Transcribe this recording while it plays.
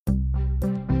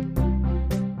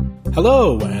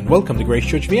Hello, and welcome to Grace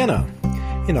Church Vienna.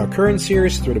 In our current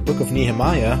series through the book of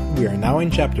Nehemiah, we are now in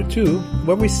chapter 2,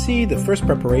 where we see the first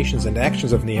preparations and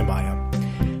actions of Nehemiah.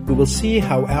 We will see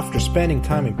how after spending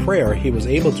time in prayer, he was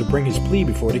able to bring his plea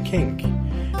before the king.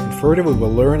 And further, we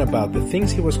will learn about the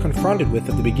things he was confronted with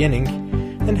at the beginning,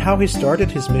 and how he started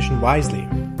his mission wisely.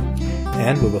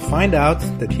 And we will find out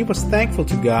that he was thankful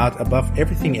to God above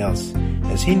everything else,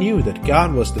 as he knew that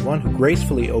God was the one who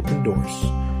gracefully opened doors.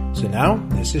 So now,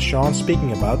 this is Sean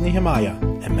speaking about Nehemiah,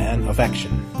 a man of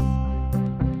action.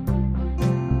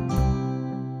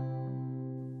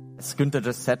 As Günther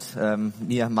just said,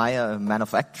 Nehemiah, a man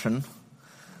of action.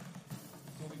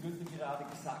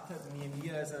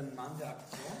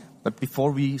 But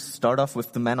before we start off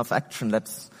with the man of action,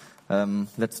 let's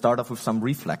start off with some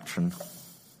reflection.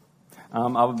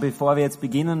 Aber bevor wir jetzt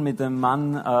beginnen mit dem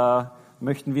Mann,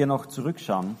 möchten wir noch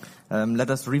zurückschauen. Let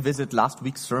us revisit last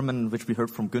week's sermon, which we heard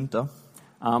from Günther.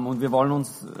 Und wir wollen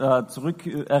uns zurück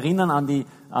erinnern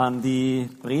an die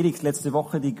Predigt letzte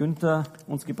Woche, die Günther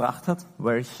uns gebracht hat.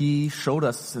 Where he showed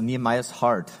us Nehemiah's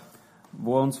heart.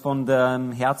 Wo er uns von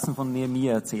dem Herzen von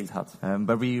Nehemia erzählt hat.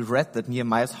 Where we read that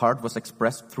Nehemiah's heart was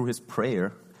expressed through his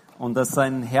prayer. Und dass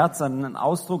sein Herz einen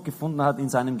Ausdruck gefunden hat in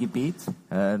seinem Gebet.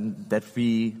 That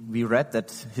we read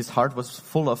that his heart was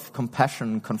full of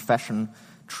compassion, confession,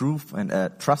 truth and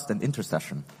trust and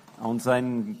intercession. Und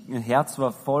sein Herz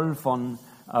war voll von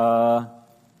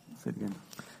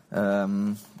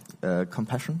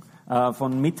compassion,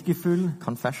 von Mitgefühl,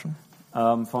 confession,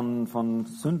 von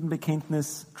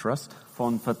Sündenbekenntnis, trust,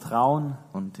 von Vertrauen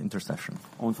und intercession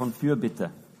und von Fürbitte.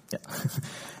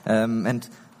 Yeah. And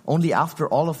only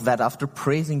after all of that, after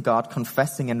praising God,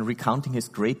 confessing and recounting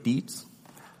his great deeds,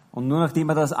 und nur nachdem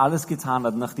er das alles getan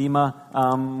hat, nachdem er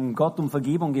Gott um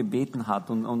Vergebung gebeten hat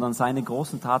und an seine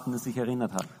großen Taten sich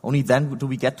erinnert hat. Only then do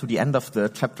we get to the end of the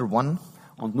chapter 1.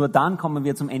 Und nur dann kommen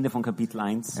wir zum Ende von Kapitel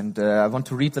 1. And I want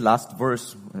to read the last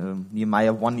verse,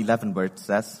 Nehemiah 1:11, where it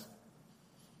says,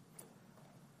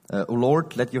 O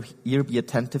Lord, let your ear be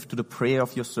attentive to the prayer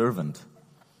of your servant,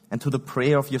 and to the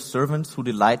prayer of your servants who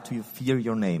delight to fear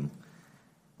your name.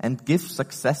 And give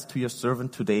success to your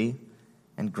servant today,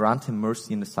 and grant him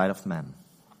mercy in the sight of man.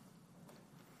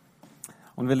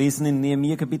 Und wir lesen in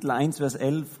Nehemia Kapitel 1, Vers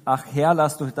 11, Ach Herr,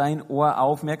 lass durch dein Ohr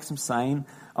aufmerksam sein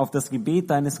auf das Gebet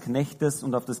deines Knechtes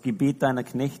und auf das Gebet deiner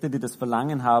Knechte, die das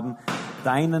Verlangen haben,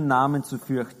 deinen Namen zu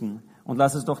fürchten. Und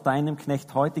lass es doch deinem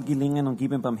Knecht heute gelingen und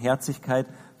gib ihm Barmherzigkeit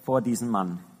vor diesem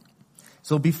Mann.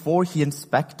 So before he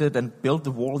inspected and built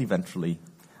the wall eventually,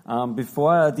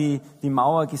 bevor er die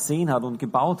Mauer gesehen hat und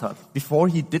gebaut hat, before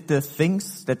he did the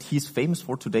things that he's famous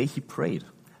for today, he prayed.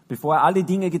 Bevor er alle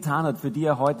Dinge getan hat, für die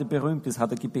er heute berühmt ist,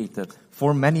 hat er gebetet.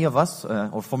 For many of us,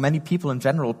 or for many people in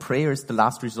general, prayer is the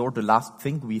last resort, the last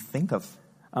thing we think of.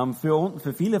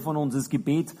 Für viele von uns ist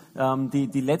Gebet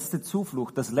die letzte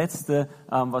Zuflucht, das Letzte,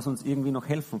 was uns irgendwie noch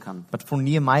helfen kann. But for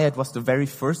Nehemiah, it was the very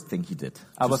first thing he did,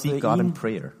 to seek God in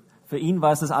prayer. Für ihn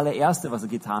war es das allererste, was er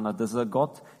getan hat, dass er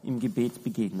Gott im Gebet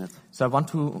begegnet. So I want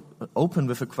to open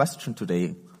with a question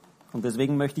today. Und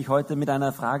deswegen möchte ich heute mit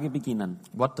einer Frage beginnen.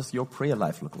 What does your prayer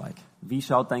life look like? Wie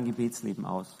schaut dein Gebetsleben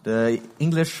aus? The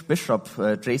English bishop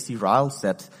J.C. Ryle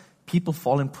said, "People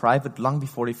fall in private long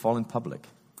before they fall in public."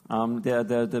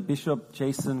 Der Bischof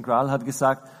Jason Grall hat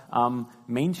gesagt,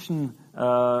 Menschen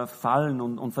fallen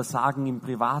und versagen im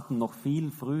Privaten noch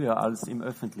viel früher als im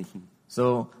Öffentlichen.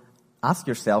 So ask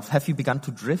yourself, have you begun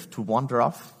to drift, to wander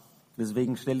off?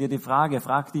 Deswegen stell dir die Frage,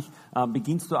 frag dich,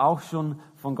 beginnst du auch schon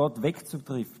von Gott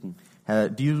wegzudriften?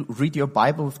 Do you read your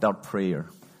Bible without prayer?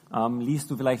 Liest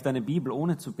du vielleicht deine Bibel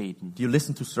ohne zu beten? Do you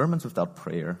listen to sermons without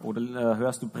prayer? Oder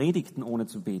hörst du Predigten ohne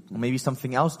zu beten? Or maybe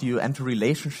something else, do you enter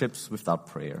relationships without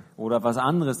prayer? Oder was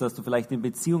anderes, dass du vielleicht in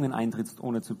Beziehungen eintrittst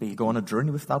ohne zu beten? Go on a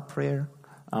journey without prayer?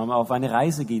 Auf eine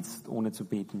Reise gehst ohne zu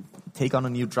beten? Take on a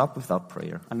new job without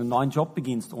prayer? Einen neuen Job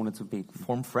beginnst ohne zu beten?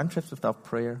 Form friendships without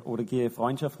prayer? Oder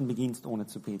Freundschaften beginnst ohne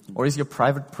zu beten? Or is your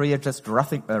private prayer just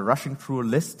rushing through a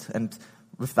list and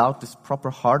without this proper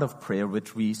heart of prayer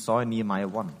which we saw in Nehemiah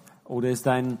 1? Oder ist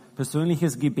dein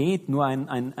persönliches Gebet nur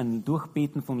ein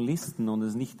Durchbeten von Listen und es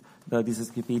ist nicht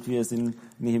dieses Gebet, wie wir es in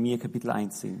Nehemia Kapitel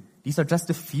 1 sehen? These are just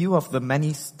a few of the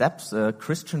many steps a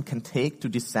Christian can take to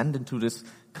descend into this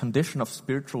condition of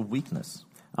spiritual weakness.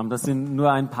 Das sind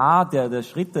nur ein paar der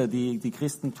Schritte, die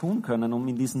Christen tun können, um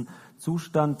in diesen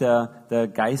Zustand der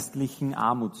geistlichen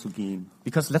Armut zu gehen.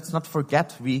 Because let's not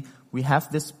forget, we have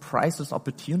this priceless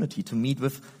opportunity to meet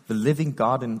with the living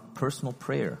God in personal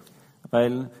prayer.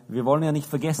 Weil wir wollen ja nicht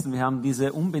vergessen, wir haben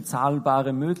diese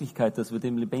unbezahlbare Möglichkeit, dass wir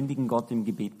dem lebendigen Gott im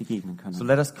Gebet begegnen können. So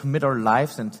let us commit our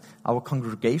lives and our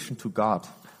congregation to God.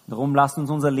 Darum lasst uns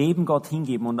unser Leben Gott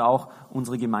hingeben und auch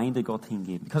unsere Gemeinde Gott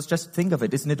hingeben. Because just think of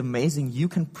it, isn't it amazing? You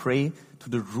can pray to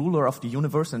the ruler of the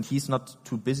universe and he's not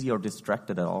too busy or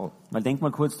distracted at all. Weil denk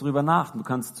mal kurz drüber nach. Du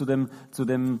kannst zu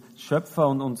dem Schöpfer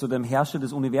und zu dem Herrscher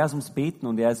des Universums beten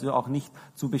und er ist auch nicht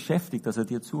zu beschäftigt, dass er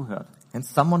dir zuhört. And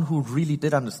someone who really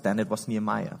did understand it was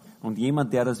Nehemiah. Und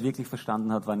jemand, der das wirklich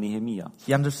verstanden hat, war Nehemia.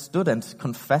 He understood and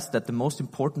confessed that the most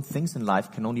important things in life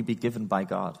can only be given by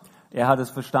God. Er hat es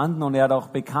verstanden und er hat auch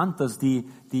bekannt, dass die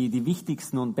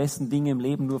wichtigsten und besten Dinge im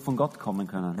Leben nur von Gott kommen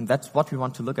können. And that's what we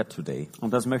want to look at today.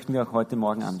 Und das möchten wir auch heute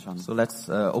Morgen anschauen. So let's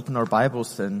open our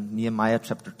Bibles in Nehemiah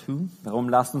chapter 2. Darum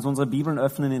lasst uns unsere Bibeln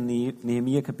öffnen in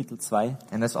Nehemia Kapitel 2.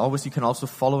 And as always, you can also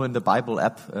follow in the Bible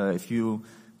app. If you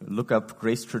look up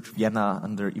Grace Church Vienna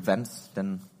under events,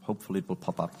 then hopefully it will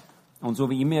pop up. Und so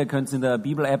wie immer, ihr könnt es in der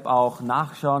Bibel-App auch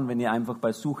nachschauen, wenn ihr einfach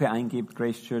bei Suche eingebt,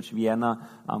 Grace Church Vienna,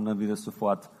 dann wird es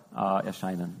sofort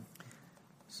erscheinen.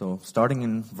 So, starting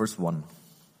in verse 1.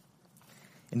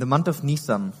 In the month of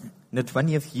Nisan, in the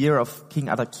 20th year of King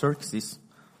Artaxerxes,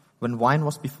 when wine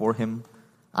was before him,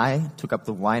 I took up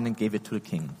the wine and gave it to the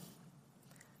king.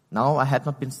 Now I had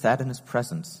not been sad in his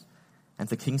presence, and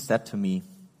the king said to me,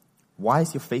 "Why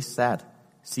is your face sad,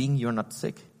 seeing you are not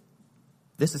sick?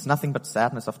 This is nothing but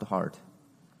sadness of the heart."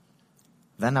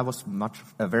 Then I was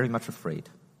very much afraid.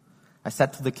 I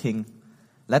said to the king,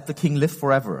 "Let the king live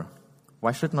forever.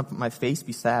 Why should not my face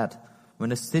be sad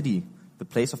when a city, the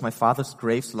place of my father's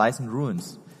graves, lies in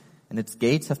ruins, and its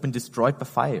gates have been destroyed by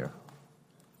fire?"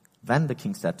 Then the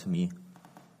king said to me,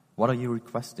 "What are you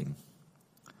requesting?"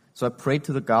 So I prayed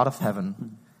to the God of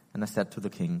heaven, and I said to the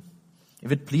king,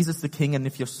 "If it pleases the king, and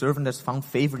if your servant has found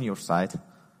favor in your sight,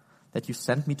 that you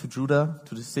send me to Judah,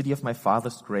 to the city of my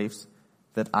father's graves,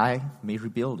 that I may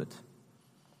rebuild it."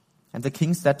 And the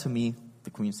king said to me,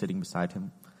 the queen sitting beside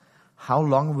him, "How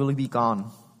long will you be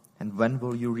gone, and when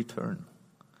will you return?"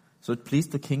 So it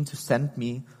pleased the king to send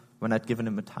me when I'd given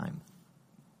him a time.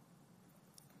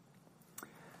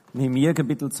 Nehemia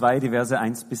Kapitel 2, die Verse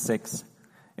 1 bis 6.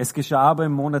 Es geschah aber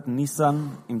im Monat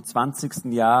Nisan, im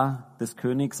 20. Jahr des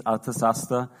Königs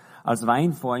Artasaster, als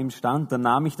Wein vor ihm stand, da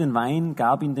nahm ich den Wein,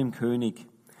 gab ihn dem König.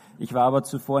 Ich war aber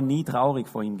zuvor nie traurig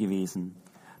vor ihm gewesen.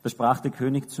 Da sprach der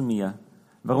König zu mir: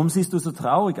 "Warum siehst du so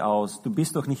traurig aus? Du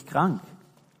bist doch nicht krank."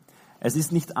 Es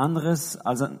ist nicht anderes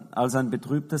als ein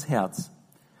betrübtes Herz.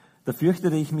 Da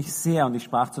fürchtete ich mich sehr und ich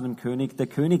sprach zu dem König: "Der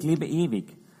König lebe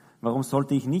ewig. Warum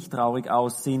sollte ich nicht traurig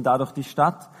aussehen, da doch die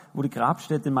Stadt, wo die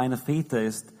Grabstätte meiner Väter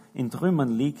ist, in Trümmern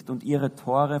liegt und ihre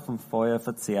Tore vom Feuer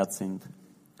verzehrt sind?"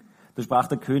 Da sprach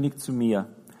der König zu mir: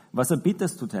 "Was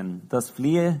erbittest du denn?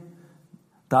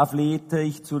 Da flehte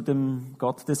ich zu dem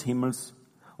Gott des Himmels.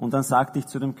 Und dann sagte ich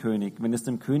zu dem König: Wenn es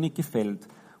dem König gefällt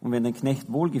und wenn dein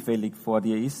Knecht wohlgefällig vor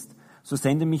dir ist, so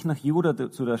sende mich nach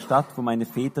Juda zu der Stadt, wo meine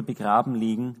Väter begraben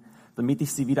liegen, damit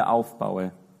ich sie wieder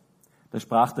aufbaue." Da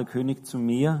sprach der König zu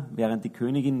mir, während die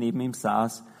Königin neben ihm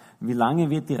saß: "Wie lange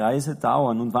wird die Reise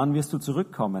dauern und wann wirst du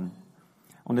zurückkommen?"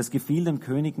 Und es gefiel dem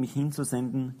König, mich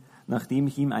hinzusenden, nachdem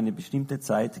ich ihm eine bestimmte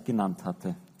Zeit genannt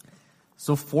hatte.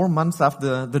 So 4 months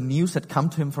after the news had come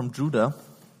to him from Judah,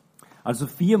 Also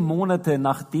 4 Monate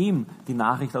nachdem die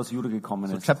Nachricht aus Juda gekommen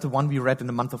so ist. chapter 1 we read in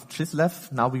the month of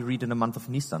Chislev, now we read in the month of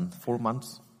Nisan, 4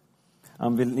 months.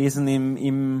 Wir lesen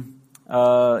im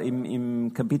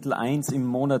Kapitel 1 im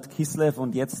Monat Kislev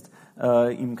und jetzt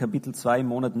im Kapitel 2 im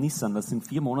Monat Nisan. Das sind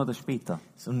 4 Monate später.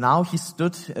 So now he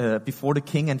stood before the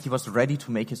king and he was ready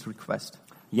to make his request.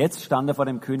 Jetzt stand er vor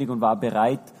dem König und war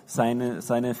bereit,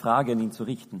 seine Frage an ihn zu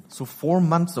richten. So 4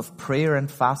 months of prayer and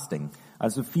fasting.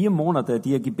 Also 4 Monate,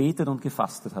 die er gebetet und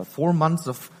gefastet hat. 4 months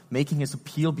of making his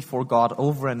appeal before God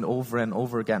over and over and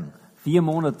over again. 4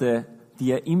 Monate,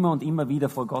 die er immer und immer wieder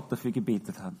vor Gott dafür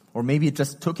gebetet hat. Or maybe it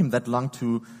just took him that long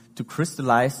to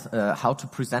crystallize how to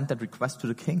present that request to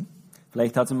the king.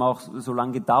 Vielleicht hat es ihm auch so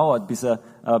lange gedauert, bis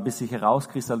sich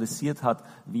herauskristallisiert hat,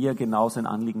 wie er genau sein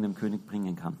Anliegen dem König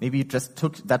bringen kann. Maybe it just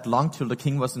took that long till the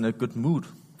king was in a good mood.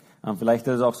 Vielleicht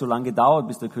hat es auch so lange gedauert,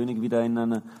 bis der König wieder in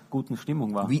einer guten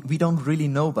Stimmung war. We don't really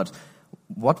know, but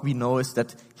what we know is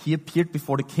that he appeared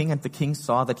before the king and the king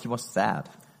saw that he was sad.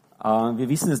 Wir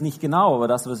wissen es nicht genau, aber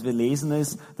das, was wir lesen,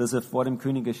 ist, dass er vor dem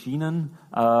König erschienen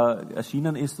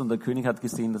ist und der König hat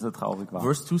gesehen, dass er traurig war.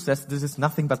 Verse 2 says this is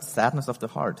nothing but sadness of the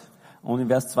heart. Und in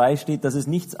Vers 2 steht, das ist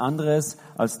nichts anderes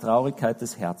als Traurigkeit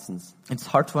des Herzens.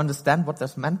 It's hard to understand what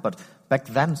that's meant, but back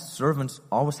then servants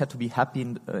always had to be happy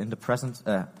in the presence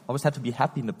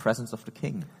of the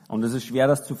king. Und es ist schwer,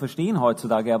 das zu verstehen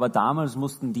heutzutage, aber damals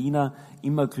mussten Diener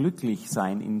immer glücklich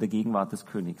sein in der Gegenwart des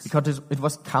Königs. Because it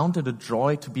was counted a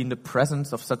joy to be in the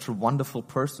presence of such a wonderful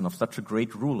person, of such a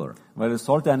great ruler. Weil es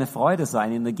sollte eine Freude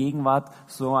sein, in der Gegenwart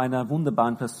so einer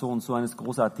wunderbaren Person, so eines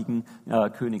großartigen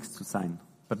Königs zu sein.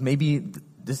 But maybe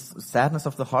this sadness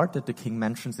of the heart that the king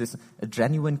mentions is a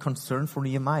genuine concern for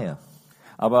Nehemiah.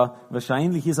 Aber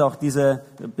wahrscheinlich ist auch diese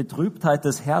Betrübtheit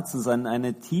des Herzens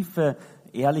eine tiefe,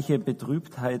 ehrliche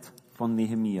Betrübtheit von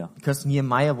Nehemia. Because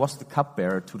Nehemiah was the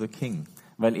cupbearer to the king.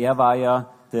 Weil er war ja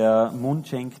der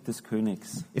Mundschenk des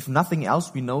Königs. If nothing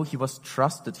else, we know he was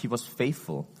trusted, he was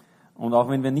faithful. Und auch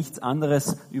wenn wir nichts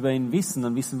anderes über ihn wissen,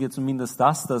 dann wissen wir zumindest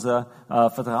das, dass er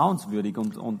vertrauenswürdig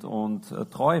und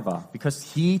treu war. Because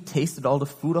he tasted all the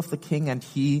food of the king and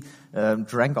he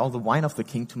drank all the wine of the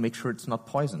king to make sure it's not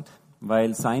poisoned.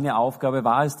 Weil seine Aufgabe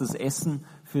war es, das Essen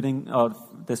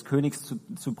des Königs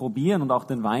zu probieren und auch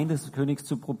den Wein des Königs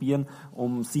zu probieren,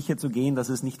 um sicher zu gehen, dass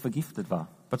es nicht vergiftet war.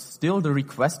 But still the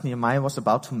request Nehemiah was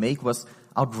about to make was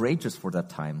outrageous for that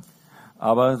time.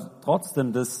 Aber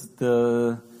trotzdem,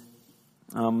 die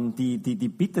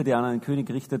Bitte, die er an den König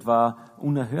richtet, war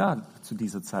unerhört zu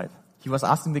dieser Zeit. He was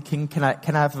asking the king, can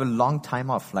I have a long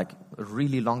time off, like a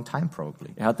really long time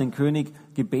probably. Er hat den König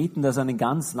gebeten, dass er eine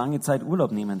ganz lange Zeit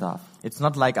Urlaub nehmen darf. It's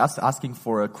not like us asking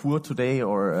for a Kur today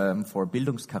or for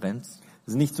Bildungskarenz.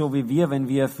 Es ist nicht so wie wir, wenn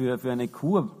wir für eine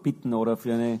Kur bitten oder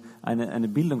für eine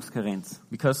Bildungskarenz.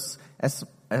 Because as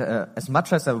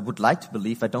much as I would like to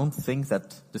believe, I don't think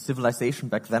that the civilization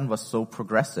back then was so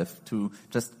progressive to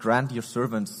just grant your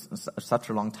servants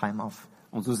such a long time off.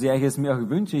 Und so sehr ich es mir auch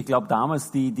wünsche, ich glaube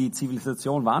damals die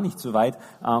Zivilisation war nicht so weit,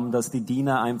 dass die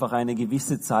Diener einfach eine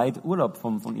gewisse Zeit Urlaub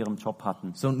von ihrem Job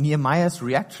hatten. So Nehemiah's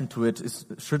reaction to it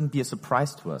shouldn't be a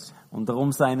surprise to us. Und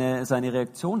darum seine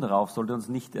Reaktion darauf sollte uns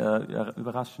nicht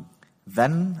überraschen.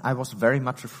 Then I was very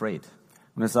much afraid.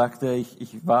 Und er sagte,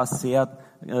 ich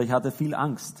hatte viel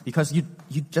Angst. Because you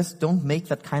just don't make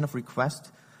that kind of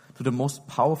request to the most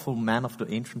powerful man of the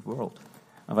ancient world.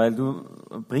 Weil du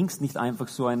bringst nicht einfach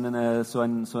so eine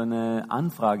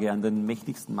Anfrage an den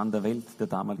mächtigsten Mann der Welt der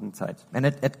damaligen Zeit. And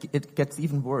it gets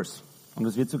even worse. Und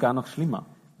es wird sogar noch schlimmer.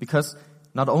 Because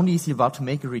not only is he about to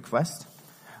make a request,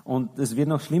 und es wird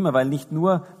noch schlimmer, weil nicht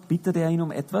nur bittet er ihn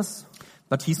um etwas,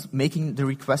 but he's making the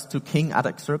request to King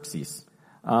Artaxerxes.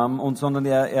 Sondern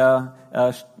er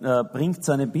bringt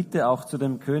seine Bitte auch zu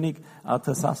dem König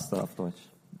Artasasta auf Deutsch.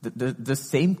 The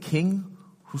same king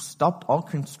who stopped all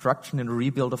construction and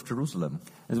rebuild of Jerusalem.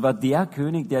 Es war der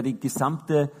König, der die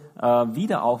gesamte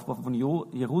Wiederaufbau von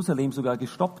Jerusalem sogar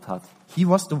gestoppt hat. He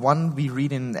was the one we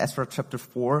read in Ezra chapter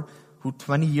 4 who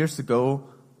 20 years ago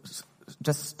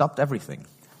just stopped everything.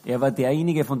 Er war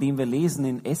derjenige, von dem wir lesen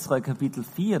in Esra Kapitel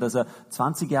 4, dass er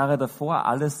 20 Jahre davor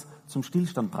alles zum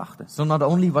Stillstand brachte. So not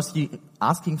only was he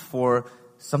asking for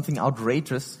something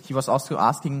outrageous, he was also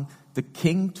asking the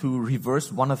king to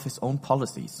reverse one of his own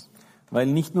policies. Weil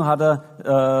nicht nur hat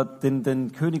er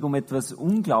den König um etwas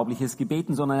Unglaubliches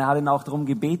gebeten, sondern er hat ihn auch darum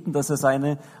gebeten, dass er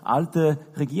seine alte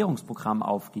Regierungsprogramm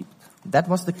aufgibt. That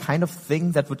was the kind of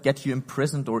thing that would get you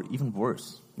imprisoned or even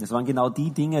worse. Das waren genau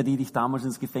die Dinge, die dich damals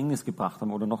ins Gefängnis gebracht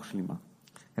haben oder noch schlimmer.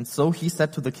 And so he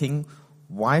said to the king,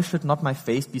 "Why should not my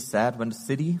face be sad when the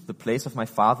city, the place of my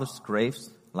father's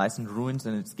graves, lies in ruins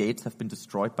and its gates have been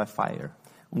destroyed by fire?"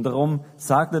 Und darum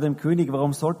sagt er dem König,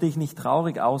 warum sollte ich nicht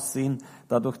traurig aussehen,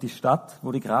 da durch die Stadt,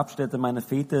 wo die Grabstätte meiner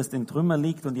Väter ist, in Trümmer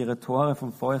liegt und ihre Tore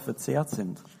vom Feuer verzehrt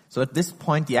sind. So at this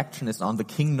point the action is on. The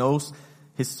king knows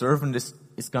his servant is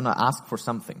going to ask for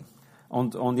something.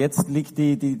 Und jetzt liegt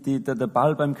der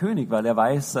Ball beim König, weil er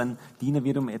weiß, sein Diener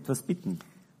wird um etwas bitten.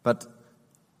 But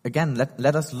again,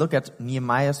 let us look at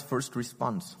Nehemiah's first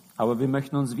response. Aber wir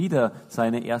möchten uns wieder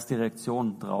seine erste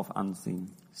Reaktion darauf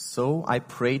ansehen. So I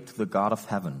prayed to the God of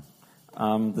heaven.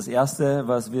 Das erste,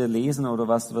 was wir lesen oder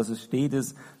was es steht,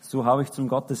 ist, so habe ich zum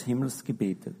Gott des Himmels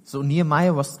gebetet. So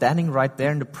Nehemiah was standing right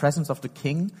there in the presence of the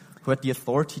king, who had the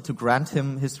authority to grant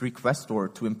him his request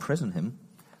or to imprison him.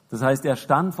 Das heißt, er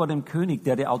stand vor dem König,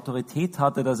 der die Autorität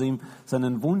hatte, dass er ihm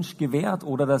seinen Wunsch gewährt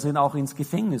oder dass er ihn auch ins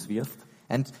Gefängnis wirft.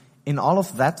 And in all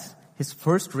of that, his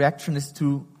first reaction is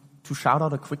to shout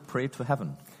out a quick prayer to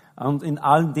heaven. Und in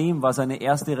all dem war seine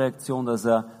erste Reaktion, dass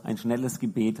er ein schnelles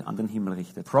Gebet an den Himmel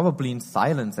richtet. Probably in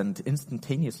silence and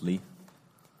instantaneously.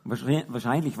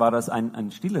 Wahrscheinlich war das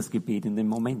ein stilles Gebet in dem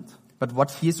Moment. But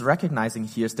what he is recognizing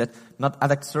here is that not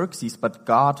Artaxerxes, but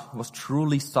God was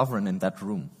truly sovereign in that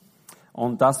room.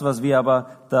 Und das, was wir aber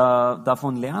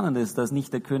davon lernen, ist, dass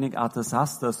nicht der König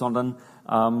Artasasta, sondern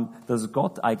dass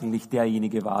Gott eigentlich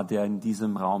derjenige war, der in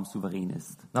diesem Raum souverän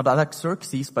ist. Not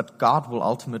Artaxerxes, but God will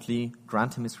ultimately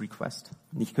grant him his request.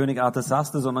 Nicht König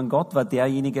Artasasta, sondern Gott war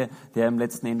derjenige, der im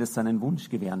letzten Endes seinen Wunsch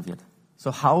gewähren wird.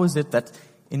 So how is it that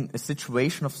in a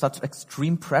situation of such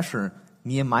extreme pressure,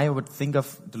 Nehemiah would think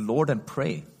of the Lord and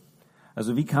pray?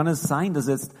 Also wie kann es sein, dass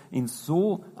jetzt in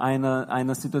so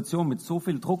einer Situation mit so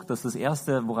viel Druck, dass das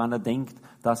Erste, woran er denkt,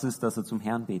 das ist, dass er zum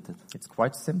Herrn betet? It's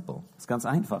quite simple. Das ist ganz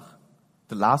einfach.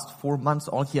 The last 4 months,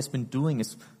 all he has been doing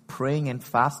is praying and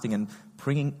fasting and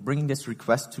bringing this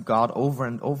request to God over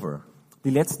and over. Die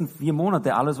letzten 4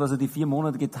 Monate, alles, was er die 4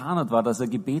 Monate getan hat, war, dass er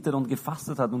gebetet und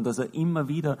gefastet hat und dass er immer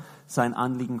wieder sein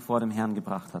Anliegen vor dem Herrn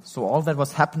gebracht hat. So all that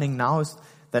was happening now is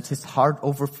that his heart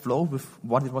overflowed with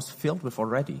what it was filled with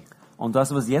already. Und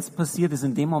das, was jetzt passiert ist,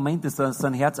 in dem Moment ist, dass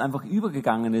sein Herz einfach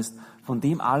übergegangen ist von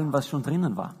dem allem, was schon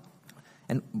drinnen war.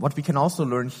 And what we can also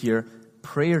learn here,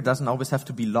 prayer doesn't always have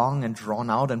to be long and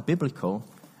drawn out and biblical.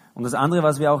 Und das andere,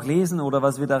 was wir auch lesen oder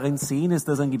was wir darin sehen, ist,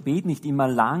 dass ein Gebet nicht immer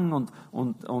lang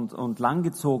und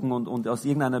langgezogen und aus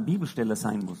irgendeiner Bibelstelle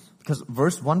sein muss. Because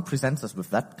verse 1 presents us with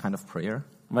that kind of prayer.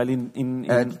 Weil in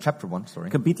Chapter 1, sorry.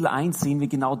 Kapitel 1 sehen wir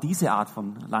genau diese Art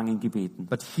von langen Gebeten.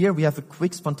 But here we have a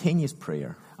quick, spontaneous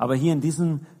prayer. Aber hier in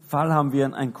diesem Fall haben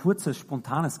wir ein kurzes,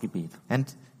 spontanes Gebet.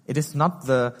 And it is not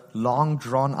the long,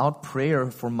 drawn-out prayer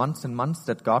for months and months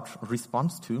that God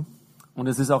responds to. Und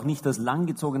es ist auch nicht das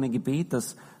langgezogene Gebet,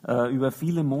 das über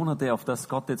viele Monate, auf das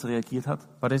Gott jetzt reagiert hat.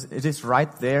 But it is right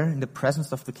there in the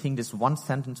presence of the king, this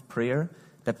one-sentence prayer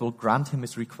that will grant him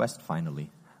his request finally.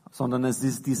 Sondern es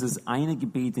ist dieses eine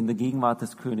Gebet in der Gegenwart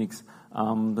des Königs,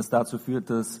 das dazu führt,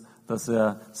 dass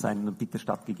er seine Bitte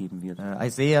stattgegeben wird.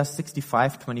 Isaiah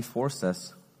 65:24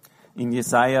 says, In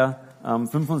Jesaja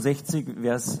 65,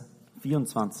 Vers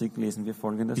 24 lesen wir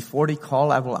Folgendes. Before they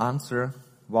call, I will answer.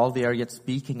 While they are yet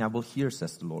speaking, I will hear,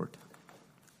 says the Lord.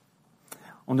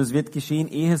 Und es wird geschehen,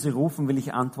 ehe sie rufen, will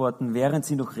ich antworten. Während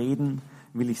sie noch reden,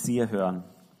 will ich sie erhören.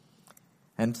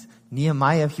 And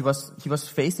Nehemiah, he was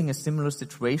facing a similar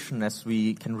situation as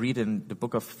we can read in the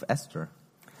book of Esther.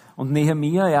 Und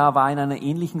Nehemia, er war in einer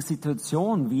ähnlichen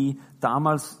Situation wie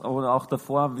damals oder auch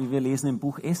davor, wie wir lesen im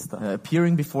Buch Esther.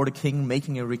 Appearing before the king,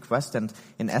 making a request, and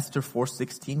in Esther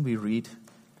 4:16 we read,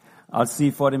 als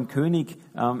sie vor dem König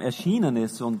erschienen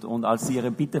ist und als sie ihre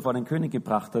Bitte vor den König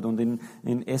gebracht hat. Und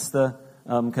in Esther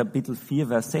Kapitel 4,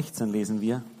 Vers 16 lesen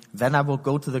wir, Then I will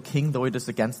go to the king, though it is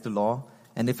against the law,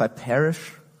 and if I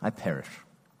perish, I perish.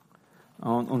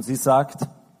 Und sie sagt,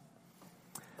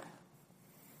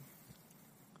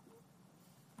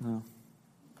 ja,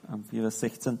 4, Vers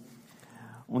 16,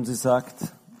 und sie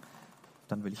sagt,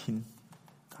 Dann will ich hin.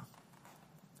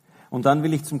 und dann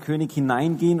will ich zum König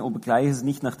hineingehen, obgleich es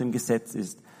nicht nach dem Gesetz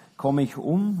ist. Komme ich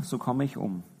so komme ich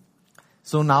um.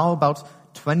 So now, about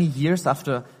 20 years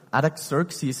after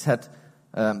Artaxerxes had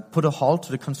put a halt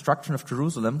to the construction of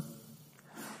Jerusalem,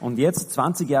 und jetzt,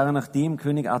 20 Jahre nachdem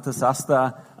König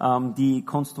Artasasta die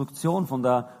Konstruktion von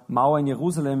der Mauer in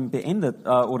Jerusalem beendet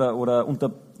oder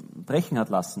unterbrechen hat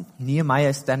lassen, Nehemiah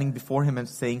is standing before him and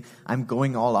saying, I'm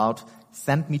going all out.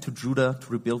 Send me to Judah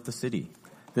to rebuild the city.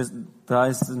 Da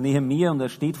ist Nehemia und er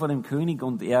steht vor dem König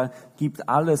und er gibt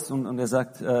alles und er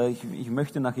sagt, ich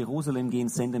möchte nach Jerusalem gehen,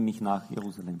 sende mich nach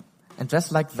Jerusalem. And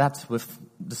just like that, with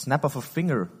the snap of a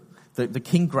finger, the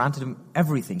king granted him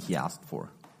everything he asked for.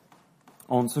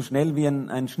 Und so schnell wie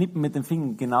ein Schnippen mit dem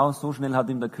Finger, genau so schnell hat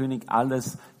ihm der König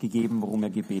alles gegeben, worum er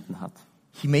gebeten hat.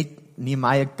 He made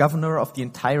Nehemiah governor of the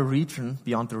entire region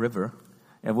beyond the river.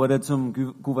 Er wurde zum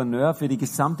Gouverneur für die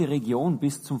gesamte Region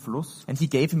bis zum Fluss. And he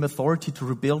gave him authority to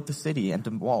rebuild the city and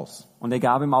the walls. Und er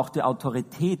gab ihm auch die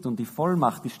Autorität und die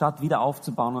Vollmacht, die Stadt wieder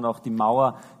aufzubauen und auch die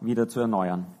Mauer wieder zu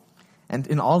erneuern. And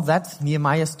in all that,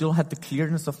 Nehemiah still had the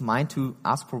clearness of mind to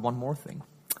ask for one more thing.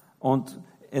 Und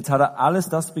jetzt hat er alles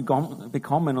das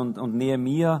bekommen und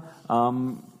Nehemia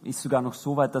ist sogar noch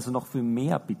so weit, dass er noch für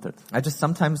mehr bittet. I just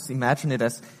sometimes imagine it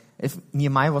as if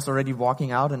Nehemiah was already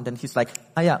walking out and then he's like,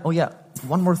 oh yeah,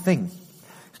 one more thing.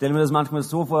 Stell mir das manchmal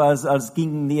so vor, als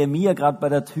ging Nehemia gerade bei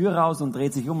der Tür raus und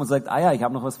dreht sich um und sagt, ich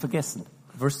habe noch was vergessen.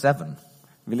 Verse 7.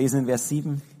 Wir lesen in Vers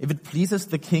 7. If it pleases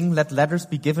the king, let letters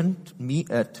be given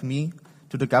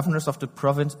to the governors of the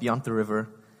province beyond the river,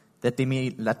 that they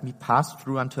may let me pass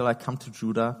through until I come to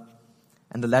Judah,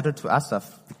 and a letter to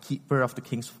Asaph, the keeper of the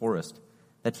king's forest,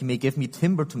 that he may give me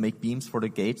timber to make beams for the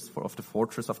gates of the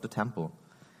fortress of the temple,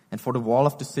 and for the wall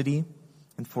of the city,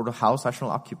 and for the house I shall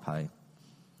occupy.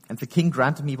 And the king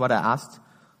granted me what I asked,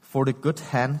 for the good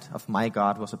hand of my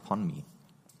God was upon me.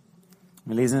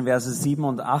 Wir lesen in Verse 7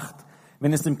 und 8.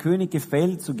 Wenn es dem König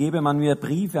gefällt, so gebe man mir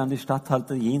Briefe an die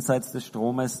Statthalter jenseits des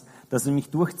Stromes, dass sie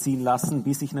mich durchziehen lassen,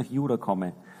 bis ich nach Juda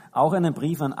komme. Auch einen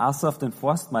Brief an Asaf, den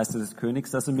Forstmeister des Königs,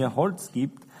 dass er mir Holz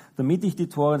gibt, damit ich die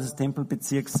Tore des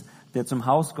Tempelbezirks, der zum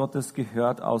Haus Gottes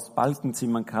gehört, aus Balken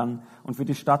zimmern kann und für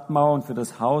die Stadtmauer und für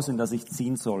das Haus, in das ich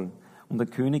ziehen soll. Und der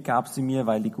König gab sie mir,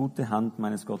 weil die gute Hand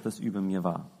meines Gottes über mir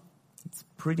war. It's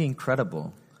pretty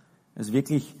incredible. Es ist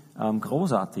wirklich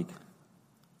großartig.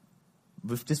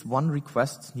 With this one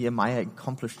request, Nehemiah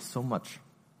accomplished so much.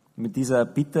 Mit dieser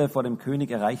Bitte vor dem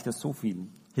König erreicht er so viel.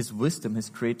 His wisdom,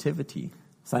 his creativity,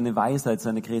 Seine Weisheit,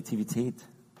 seine Kreativität.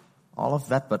 all of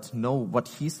that, but no, what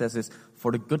he says is,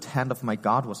 for the good hand of my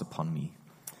God was upon me.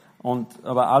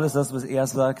 Aber alles das, was er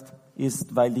sagt,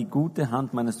 ist, weil die gute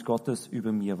Hand meines Gottes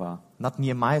über mir war. Not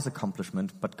Nehemiah's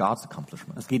accomplishment, but God's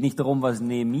accomplishment. Es geht nicht darum, was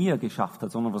Nehemia geschafft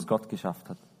hat, sondern was Gott geschafft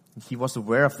hat. He was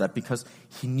aware of that because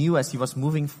he knew as he was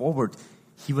moving forward,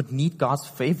 he would need God's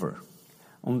favor.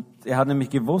 Und er hat nämlich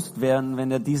gewusst,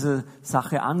 wenn er diese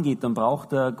Sache angeht, dann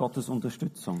braucht er Gottes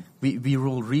Unterstützung. We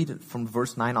will read from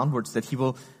verse 9 onwards that he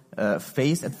will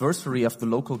face adversary of the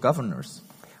local governors.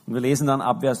 Und wir lesen dann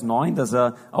ab Vers 9, dass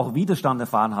er auch Widerstand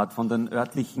erfahren hat von den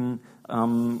örtlichen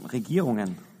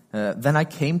Regierungen. Then I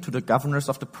came to the governors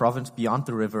of the province beyond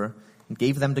the river and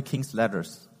gave them the king's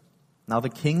letters. Now the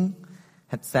king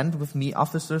had sent with me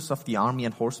officers of the army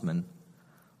and horsemen.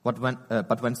 But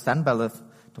when Sanballat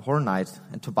the Horonite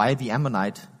and Tobiah the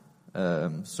Ammonite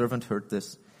servant heard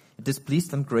this, it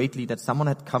displeased them greatly that someone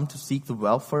had come to seek the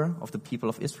welfare of the people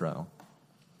of Israel.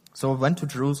 So I went to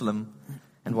Jerusalem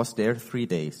and was there 3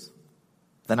 days.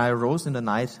 Then I arose in the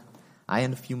night, I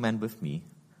and a few men with me,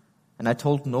 and I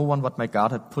told no one what my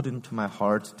God had put into my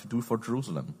heart to do for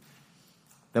Jerusalem.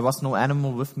 There was no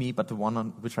animal with me but the one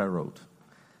on which I rode.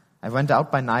 I went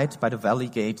out by night by the valley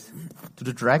gate to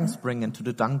the dragon spring and to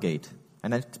the dung gate,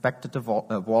 and I inspected the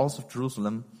walls of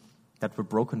Jerusalem that were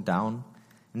broken down,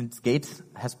 and its gate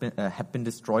had been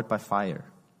destroyed by fire.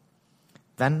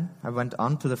 Then I went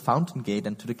on to the fountain gate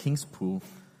and to the king's pool,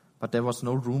 but there was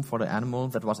no room for the animal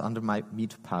that was under me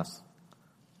to pass.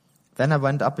 Then I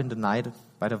went up in the night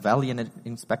by the valley and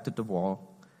inspected the wall,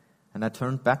 and I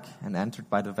turned back and entered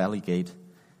by the valley gate,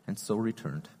 and so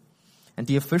returned. And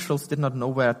the officials did not know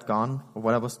where I had gone or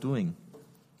what I was doing.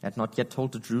 I had not yet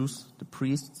told the Jews, the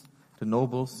priests, the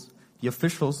nobles, the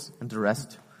officials, and the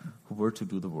rest who were to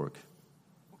do the work.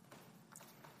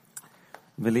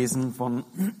 Wir lesen von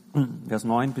Vers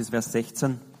 9 bis Vers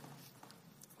 16.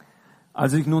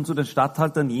 Als ich nun zu den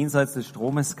Statthaltern jenseits des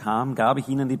Stromes kam, gab ich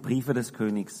ihnen die Briefe des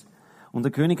Königs. Und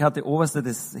der König hatte Oberste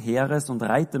des Heeres und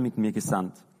Reiter mit mir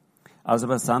gesandt. Als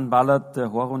aber Sanballat,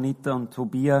 der Horoniter, und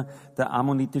Tobia, der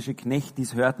ammonitische Knecht,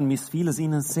 dies hörten, missfiel es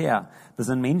ihnen sehr, dass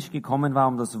ein Mensch gekommen war,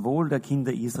 um das Wohl der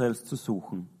Kinder Israels zu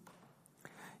suchen.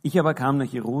 Ich aber kam nach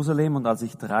Jerusalem, und als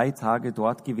ich 3 Tage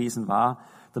dort gewesen war,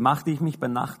 da machte ich mich bei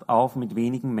Nacht auf mit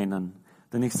wenigen Männern.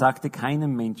 Denn ich sagte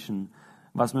keinem Menschen,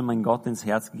 was mir mein Gott ins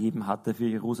Herz gegeben hatte, für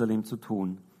Jerusalem zu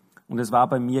tun. Und es war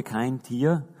bei mir kein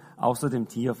Tier, außer dem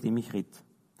Tier, auf dem ich ritt.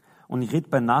 Und ich ritt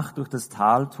bei Nacht durch das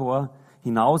Taltor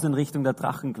hinaus in Richtung der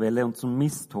Drachenquelle und zum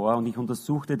Misttor, und ich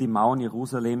untersuchte die Mauern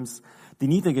Jerusalems, die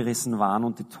niedergerissen waren,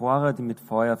 und die Tore, die mit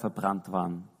Feuer verbrannt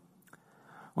waren.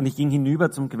 Und ich ging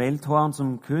hinüber zum Quelltor und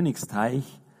zum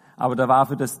Königsteich, aber da war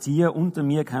für das Tier unter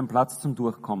mir kein Platz zum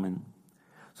Durchkommen.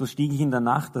 So stieg ich in der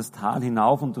Nacht das Tal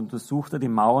hinauf und untersuchte die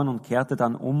Mauern und kehrte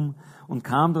dann um und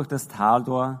kam durch das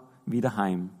Taltor wieder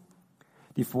heim.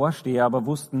 Die Vorsteher aber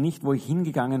wussten nicht, wo ich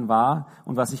hingegangen war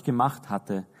und was ich gemacht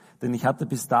hatte, denn ich hatte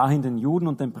bis dahin den Juden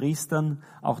und den Priestern,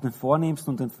 auch den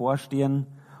Vornehmsten und den Vorstehern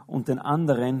und den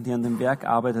anderen, die an dem Werk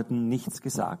arbeiteten, nichts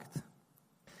gesagt.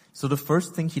 So the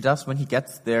first thing he does when he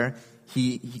gets there,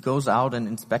 he goes out and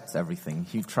inspects everything.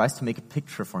 He tries to make a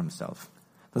picture for himself.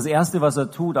 Das Erste, was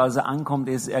er tut, als er ankommt,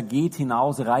 ist, er geht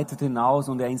hinaus, er reitet hinaus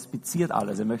und er inspiziert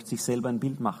alles. Er möchte sich selber ein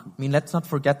Bild machen. I mean, let's not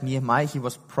forget Nehemiah, he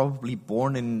was probably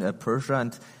born in Persia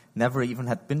and never even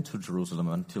had been to Jerusalem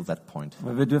until that point.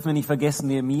 Aber wir dürfen nicht vergessen,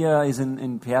 Nehemia ist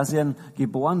in Persien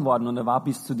geboren worden und er war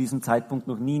bis zu diesem Zeitpunkt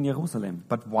noch nie in Jerusalem.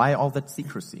 But why all that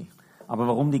secrecy? Aber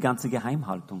warum die ganze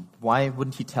Geheimhaltung? Why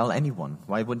wouldn't he tell anyone?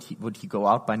 Why would he go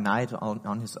out by night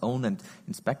on his own and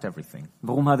inspect everything?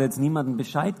 Warum hat er jetzt niemandem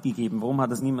Bescheid gegeben? Warum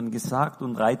hat es niemandem gesagt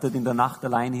und reitet in der Nacht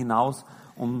allein hinaus,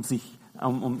 um sich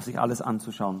alles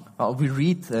anzuschauen? Well, we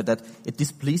read that it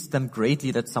displeased them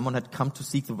greatly that someone had come to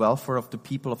seek the welfare of the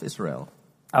people of Israel.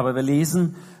 Aber wir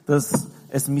lesen, dass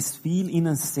es missfiel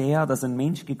ihnen sehr, dass ein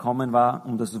Mensch gekommen war,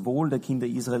 um das Wohl der Kinder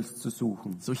Israels zu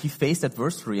suchen. So he faced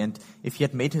adversary, and if he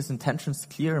had made his intentions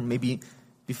clear, maybe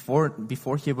before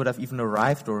he would have even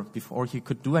arrived or before he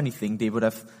could do anything, they would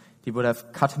have they would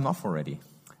have cut him off already.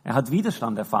 Er hat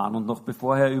Widerstand erfahren und noch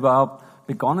bevor er überhaupt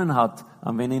begonnen hat,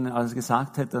 wenn er ihnen alles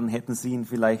gesagt hätte, dann hätten sie ihn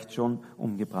vielleicht schon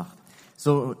umgebracht.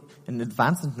 So an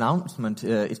advanced announcement,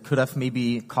 it could have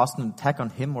maybe caused an attack on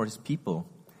him or his people.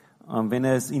 Wenn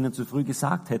er es ihnen zu früh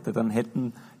gesagt hätte, dann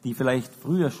hätten die vielleicht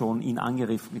früher schon ihn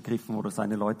angegriffen oder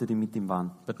seine Leute, die mit ihm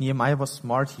waren. But Nehemiah was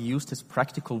smart. He used his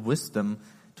practical wisdom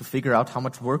to figure out how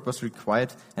much work was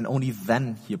required, and only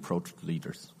then he approached the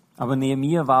leaders. Aber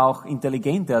Nehemia war auch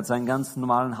intelligent, er hat seinen ganz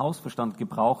normalen Hausverstand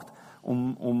gebraucht,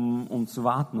 um zu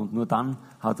warten. Und nur dann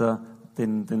hat er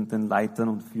den Leitern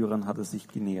und Führern hat er sich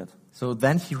genähert. So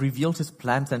then he revealed his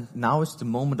plans, and now is the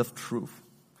moment of truth.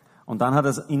 Und dann hat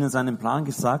er ihnen seinen Plan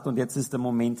gesagt und jetzt ist der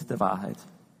Moment der Wahrheit.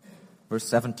 Verse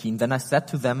 17, Then I said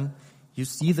to them, You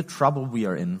see the trouble we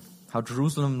are in, how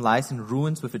Jerusalem lies in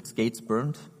ruins with its gates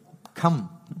burned. Come,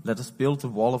 let us build the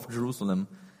wall of Jerusalem,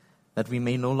 that we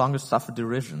may no longer suffer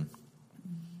derision.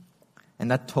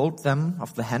 And I told them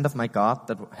of the hand of my God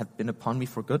that had been upon me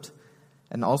for good,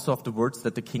 and also of the words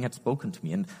that the king had spoken to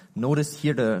me. And notice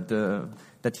here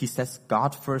that he says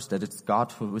God first, that it's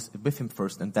God who was with him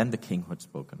first, and then the king who had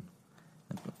spoken.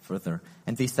 And further.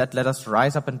 And they said, Let us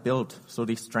rise up and build. So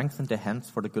they strengthened their hands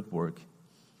for the good work.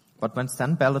 But when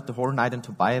Sanballat the Horonite and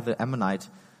Tobiah the Ammonite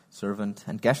servant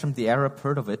and Geshem the Arab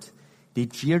heard of it, they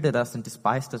jeered at us and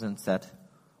despised us and said,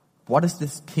 What is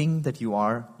this king that you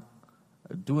are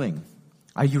doing?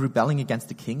 Are you rebelling against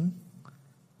the king?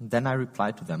 And then I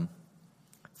replied to them,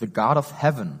 The God of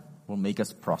heaven will make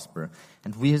us prosper,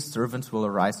 and we his servants will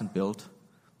arise and build.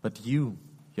 But you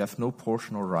have no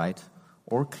portion or right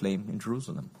or claim in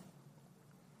Jerusalem.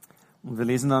 Und wir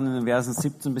lesen dann in den Versen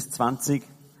 17 bis 20,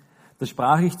 Da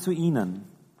sprach ich zu ihnen,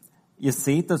 Ihr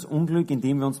seht das Unglück, in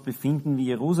dem wir uns befinden, wie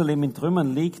Jerusalem in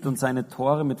Trümmern liegt und seine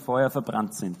Tore mit Feuer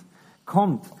verbrannt sind.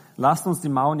 Kommt, lasst uns die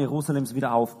Mauern Jerusalems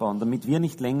wieder aufbauen, damit wir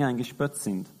nicht länger ein Gespött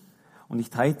sind. Und ich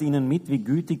teilte ihnen mit, wie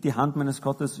gütig die Hand meines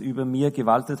Gottes über mir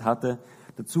gewaltet hatte,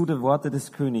 dazu die Worte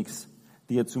des Königs,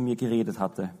 die er zu mir geredet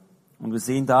hatte. Und wir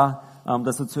sehen da,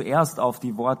 dass er zuerst auf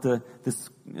die Worte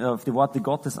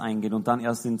Gottes eingeht und dann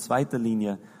erst in zweiter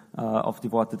Linie auf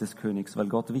die Worte des Königs, weil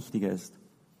Gott wichtiger ist.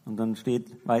 Und dann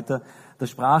steht weiter, da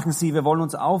sprachen sie, wir wollen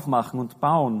uns aufmachen und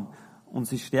bauen. Und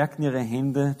sie stärkten ihre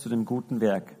Hände zu dem guten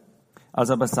Werk. Als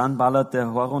aber Sanballat,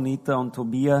 der Horoniter, und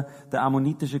Tobia, der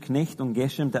ammonitische Knecht, und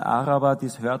Geshem, der Araber,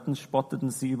 dies hörten, spotteten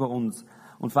sie über uns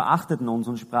und verachteten uns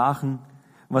und sprachen,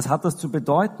 was hat das zu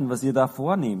bedeuten, was ihr da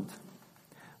vornehmt?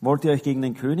 Wollt ihr euch gegen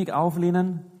den König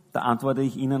auflehnen? Da antwortete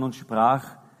ich ihnen und sprach,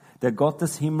 der Gott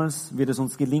des Himmels wird es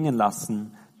uns gelingen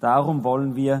lassen. Darum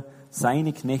wollen wir,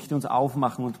 seine Knechte, uns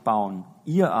aufmachen und bauen.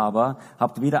 Ihr aber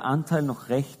habt weder Anteil noch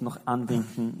Recht noch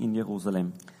Andenken in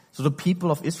Jerusalem. So the people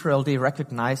of Israel, they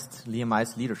recognized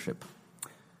Nehemiah's leadership.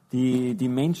 Die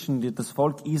Menschen, das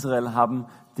Volk Israel haben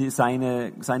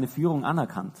seine Führung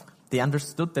anerkannt. They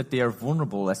understood that they are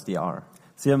vulnerable as they are.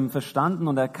 Sie haben verstanden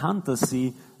und erkannt, dass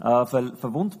sie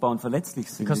verwundbar und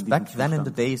verletzlich sind. Because back then in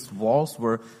the days, walls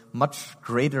were much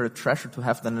greater a treasure to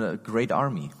have than a great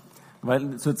army.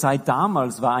 Weil zur Zeit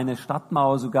damals war eine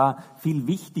Stadtmauer sogar viel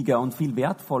wichtiger und viel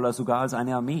wertvoller sogar als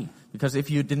eine Armee. Because if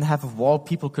you didn't have a wall,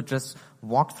 people could just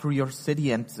walk through your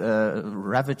city and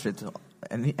ravage it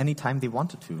anytime they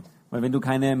wanted to. Weil wenn du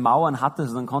keine Mauern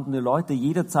hattest, dann konnten die Leute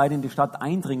jederzeit in die Stadt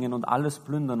eindringen und alles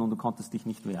plündern und du konntest dich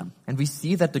nicht wehren. And we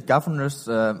see that the governors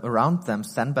around them,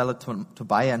 Sanballat,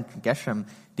 Tobiah and Geshem,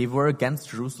 they were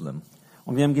against Jerusalem.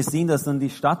 Und wir haben gesehen, dass dann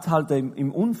die Statthalter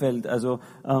im Umfeld, also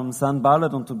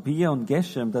Sanballat und Tobia und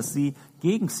Geshem, dass sie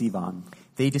gegen sie waren.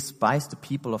 They despised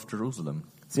the people of Jerusalem.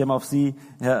 Sie haben auf sie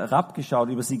herabgeschaut,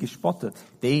 über sie gespottet.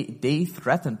 They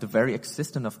threatened the very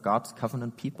existence of God's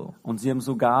covenant people. Und sie haben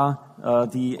sogar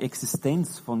die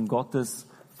Existenz von Gottes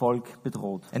Volk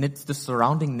bedroht. And it's the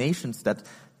surrounding nations that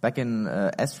back in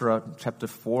Ezra chapter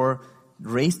 4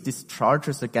 raised these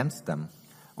charges against them.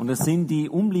 Und es sind die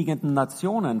umliegenden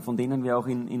Nationen, von denen wir auch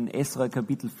in Esra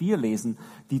Kapitel 4 lesen,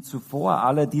 die zuvor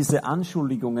alle diese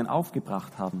Anschuldigungen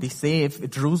aufgebracht haben. They say if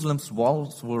Jerusalem's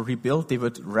walls were rebuilt, they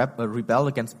would rebel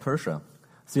against Persia.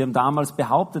 Sie haben damals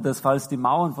behauptet, dass falls die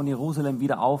Mauern von Jerusalem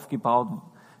wieder aufgebaut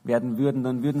werden würden,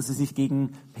 dann würden sie sich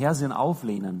gegen Persien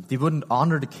auflehnen. They wouldn't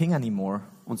honor the king anymore.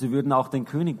 Und sie würden auch den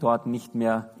König dort nicht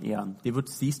mehr ehren. They would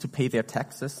cease to pay their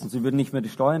taxes. Und sie würden nicht mehr die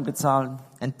Steuern bezahlen.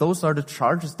 And those are the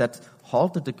charges that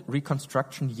halted the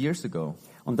reconstruction years ago.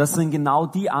 Und das sind genau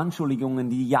die Anschuldigungen,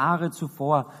 die Jahre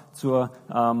zuvor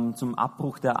zum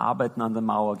Abbruch der Arbeiten an der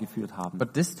Mauer geführt haben.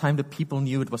 But this time the people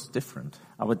knew it was different.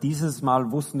 Aber dieses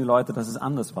Mal wussten die Leute, dass es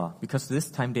anders war. Because this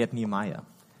time they had Nehemiah.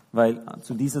 Weil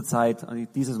zu dieser Zeit,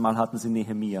 dieses Mal hatten sie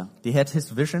Nehemia. They had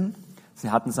his vision, Sie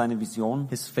hatten seine Vision,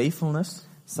 his faithfulness,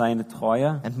 seine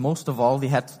Treue and most of all, they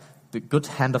had the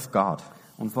good hand of God.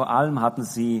 und vor allem hatten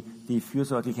sie die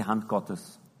fürsorgliche Hand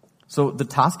Gottes. So the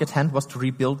task at hand was to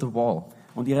rebuild the wall.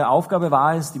 Und ihre Aufgabe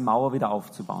war es, die Mauer wieder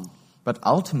aufzubauen. But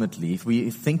ultimately, if we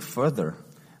think further,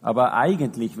 Aber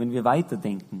eigentlich, wenn wir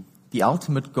weiterdenken, the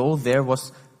ultimate goal there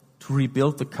was to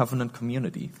rebuild the covenant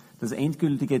community. das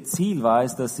endgültige Ziel war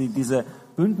es, dass sie diese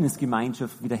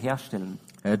Bündnisgemeinschaft wiederherstellen.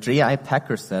 J.I.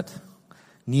 Packer said,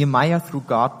 Nehemiah through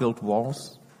God built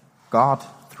walls, God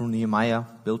through Nehemiah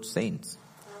built saints.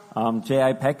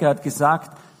 J.I. Packer hat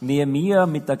gesagt, Nehemia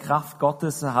mit der Kraft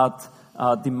Gottes hat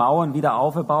die Mauern wieder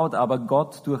aufgebaut, aber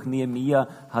Gott durch Nehemia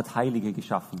hat Heilige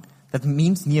geschaffen. That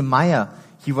means Nehemiah,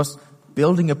 he was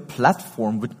building a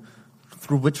platform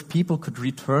through which people could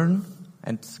return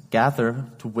and gather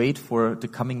to wait for the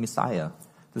coming Messiah.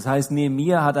 Das heißt,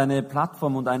 Nehemia hat eine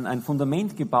Plattform und ein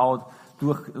Fundament gebaut,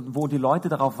 wo die Leute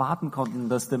darauf warten konnten,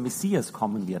 dass der Messias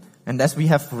kommen wird. And as we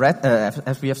have read,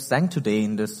 as we have sang today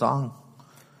in the song,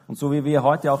 Und so wie wir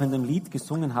heute auch in dem Lied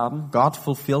gesungen haben, God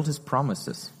fulfilled His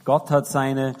promises. Gott hat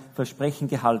seine Versprechen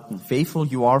gehalten. Faithful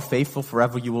you are, faithful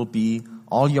forever you will be.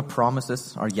 All your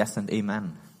promises are yes and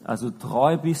amen. Also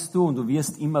treu bist du und du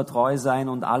wirst immer treu sein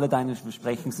und alle deine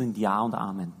Versprechen sind Ja und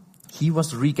Amen. He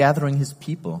was regathering His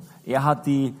people. Er hat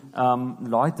die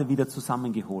Leute wieder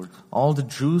zusammengeholt. All the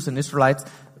Jews and Israelites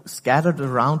scattered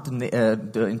around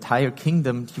the entire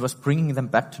kingdom, He was bringing them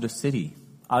back to the city.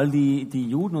 All die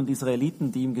Juden und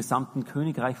Israeliten, die im gesamten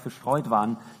Königreich verstreut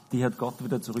waren, die hat Gott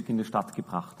wieder zurück in die Stadt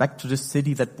gebracht. Back to the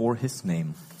city that bore His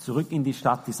name. Zurück in die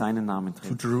Stadt, die seinen Namen To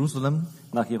trägt. Jerusalem,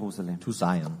 Nach Jerusalem, to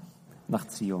Zion. nach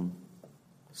Zion.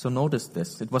 So notice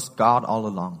this. It was God all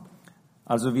along.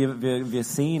 Also wir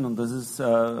sehen, und das ist,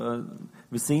 wir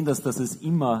sehen, dass es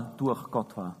immer durch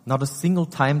Gott war. Not a single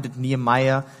time did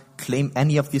Nehemiah claim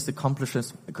any of these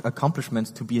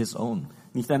accomplishments to be his own.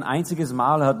 Nicht ein einziges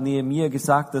Mal hat Nehemia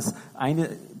gesagt, dass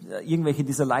irgendwelche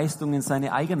dieser Leistungen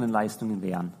seine eigenen Leistungen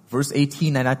wären. Verse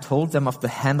 18, and I told them of the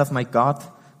hand of my God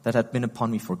that had been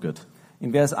upon me for good.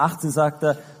 In Vers 18 sagt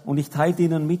er, und ich teilte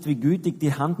ihnen mit, wie gütig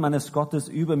die Hand meines Gottes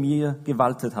über mir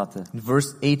gewaltet hatte. In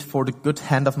verse 8, for the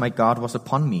good hand of my God was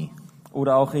upon me.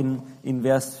 Oder auch in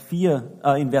Vers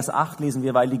 8 lesen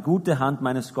wir, weil die gute Hand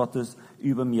meines Gottes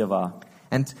über mir war.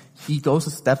 And he goes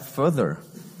a step further.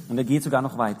 Und er geht sogar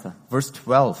noch weiter. Verse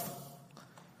 12,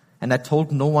 and I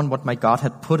told no one what my God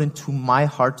had put into my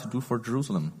heart to do for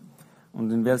Jerusalem.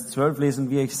 Und in Vers 12 lesen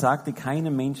wir, ich sagte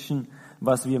keinem Menschen,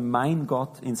 was mir mein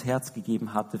Gott ins Herz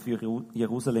gegeben hatte, für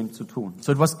Jerusalem zu tun.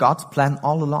 So it was God's plan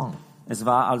all along. Es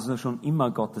war also schon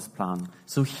immer Gottes Plan.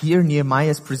 So here Nehemiah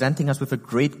is presenting us with a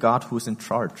great God who is in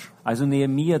charge. Also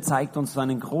Nehemia zeigt uns so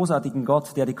einen großartigen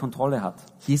Gott, der die Kontrolle hat.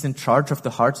 He's in charge of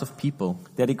the hearts of people.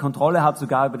 Der die Kontrolle hat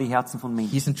sogar über die Herzen von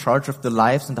Menschen. He's in charge of the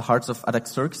lives and the hearts of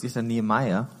Artaxerxes and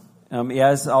Nehemiah.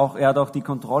 Er hat auch die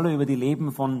Kontrolle über die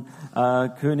Leben von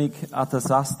König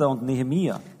Artasasta und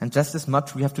Nehemia. And just as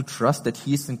much we have to trust that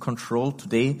he is in control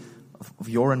today of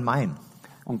your and mine.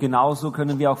 Und genauso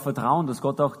können wir auch vertrauen, dass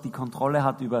Gott auch die Kontrolle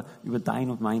hat über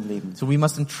dein und mein Leben. So we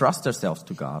must entrust ourselves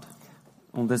to God.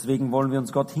 Und deswegen wollen wir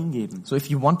uns Gott hingeben. So if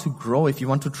you want to grow, if you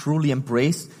want to truly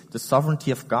embrace the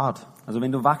sovereignty of God, Also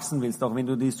wenn du wachsen willst, auch wenn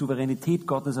du die Souveränität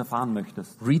Gottes erfahren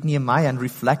möchtest, read Nehemiah and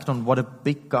reflect on what a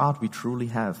big God we truly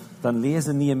have. dann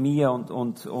lese Nehemia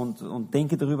und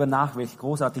denke darüber nach, welch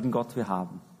großartigen Gott wir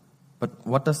haben. But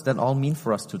what does that all mean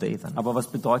for us today then? Aber was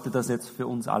bedeutet das jetzt für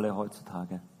uns alle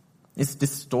heutzutage? Is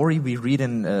this story we read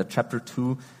in chapter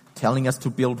 2 telling us to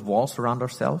build walls around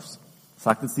ourselves?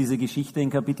 Sagt jetzt diese Geschichte in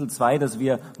Kapitel 2, dass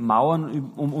wir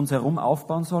Mauern um uns herum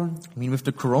aufbauen sollen? I mean, with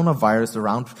the coronavirus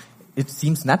around, it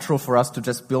seems natural for us to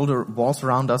just build walls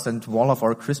around us and wall of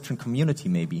our Christian community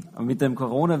maybe. Und mit dem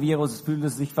Coronavirus fühlt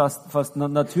es sich fast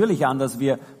natürlich an, dass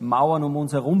wir Mauern um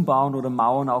uns herum bauen oder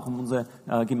Mauern auch um unsere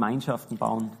Gemeinschaften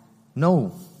bauen.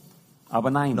 No.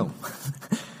 Aber nein. No.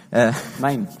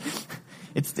 Nein.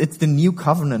 It's the new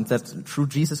covenant that through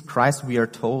Jesus Christ we are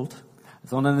told.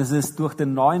 Sondern es ist durch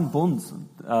den neuen Bund,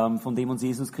 von dem uns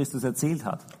Jesus Christus erzählt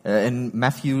hat. In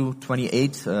Matthew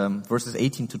 28, verses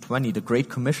 18 to 20, the Great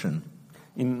Commission.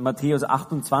 In Matthäus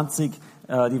 28,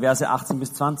 die Verse 18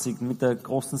 bis 20, mit der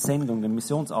großen Sendung, dem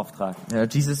Missionsauftrag.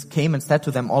 Jesus came and said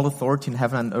to them, all authority in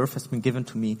heaven and earth has been given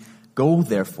to me. Go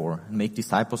therefore and make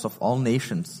disciples of all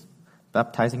nations,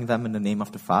 baptizing them in the name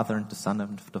of the Father and the Son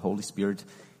and of the Holy Spirit,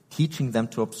 teaching them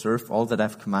to observe all that I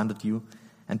have commanded you.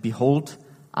 And behold,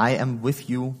 I am with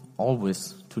you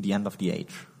always to the end of the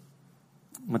age.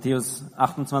 Matthäus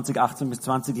 28, 18 bis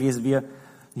 20 lesen wir,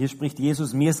 hier spricht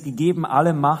Jesus, mir ist gegeben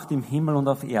alle Macht im Himmel und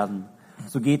auf Erden.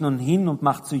 So geht nun hin und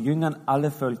macht zu Jüngern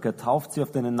alle Völker, tauft sie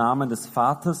auf den Namen des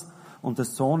Vaters und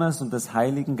des Sohnes und des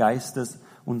Heiligen Geistes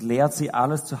und lehrt sie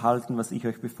alles zu halten, was ich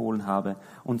euch befohlen habe.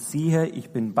 Und siehe,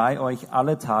 ich bin bei euch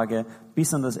alle Tage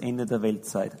bis an das Ende der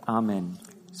Weltzeit. Amen.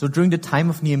 So during the time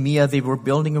of Nehemiah, they were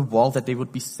building a wall that they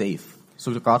would be safe,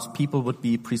 so that God's people would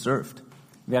be preserved.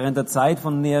 Während der Zeit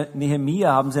von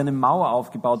Nehemia haben sie eine Mauer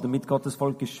aufgebaut, damit Gottes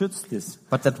Volk geschützt ist.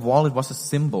 But that wall, it was a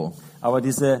symbol. Aber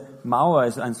diese Mauer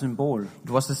ist ein Symbol.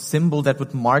 It was a symbol that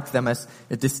would mark them as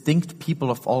a distinct people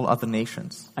of all other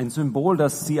nations. Ein Symbol,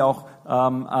 das sie auch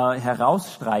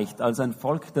herausstreicht als ein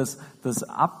Volk, das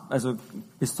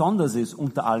besonders ist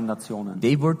unter allen Nationen.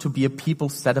 They were to be a people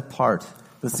set apart.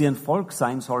 Dass sie ein Volk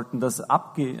sein sollten, das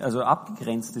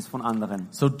abgegrenzt ist von anderen.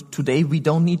 So today we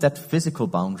don't need that physical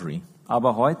boundary.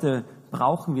 Aber heute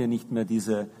brauchen wir nicht mehr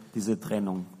diese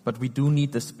Trennung. But we do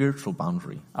need the spiritual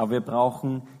boundary. Aber wir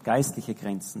brauchen geistliche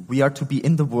Grenzen. We are to be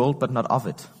in the world but not of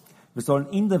it. Wir sollen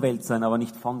in der Welt sein, aber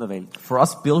nicht von der Welt. For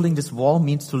us, building this wall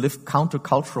means to live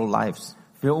countercultural lives.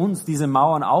 Für uns diese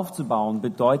Mauern aufzubauen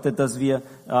bedeutet, dass wir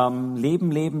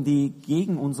Leben leben, die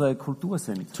gegen unsere Kultur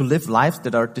sind. To live lives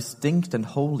that are distinct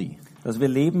and holy. Dass wir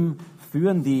Leben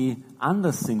führen, die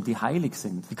anders sind, die heilig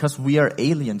sind. Because we are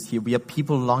aliens here. We are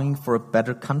people longing for a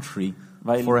better country,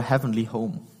 for a heavenly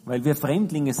home. Weil wir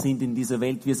Fremdlinge sind in dieser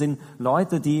Welt. Wir sind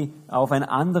Leute, die auf ein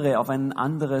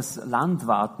anderes Land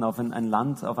warten, auf ein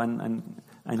Land, auf ein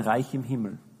Reich im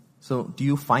Himmel. So, do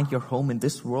you find your home in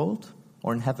this world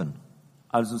or in heaven?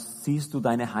 Also siehst du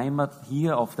deine Heimat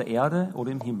hier auf der Erde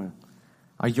oder im Himmel?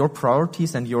 Are your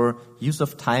priorities and your use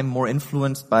of time more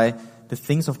influenced by the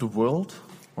things of the world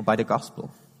or by the gospel?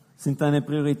 Sind deine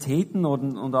Prioritäten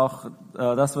und auch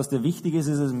das, was dir wichtig ist,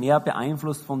 es mehr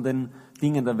beeinflusst von den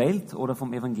Dingen der Welt oder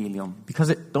vom Evangelium?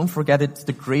 Because don't forget, it's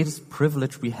the greatest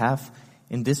privilege we have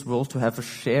in this world to have a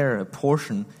share, a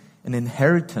portion, an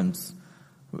inheritance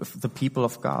with the people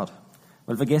of God.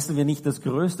 Weil vergessen wir nicht, das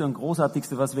Größte und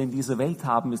Großartigste, was wir in dieser Welt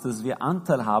haben, ist, dass wir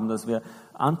Anteil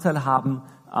haben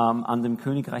an dem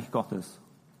Königreich Gottes.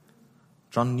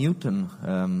 John Newton,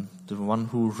 the one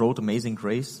who wrote Amazing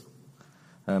Grace,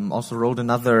 also wrote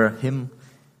another hymn,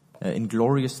 In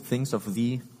glorious things of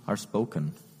thee are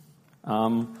spoken.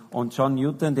 Und John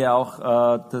Newton, der auch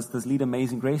das Lied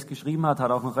Amazing Grace geschrieben hat,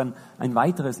 hat auch noch ein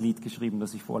weiteres Lied geschrieben,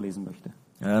 das ich vorlesen möchte.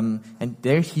 And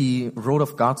there he wrote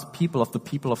of God's people, of the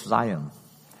people of Zion.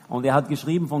 Und er hat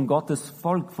geschrieben von Gottes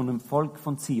Volk, von dem Volk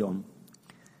von Zion.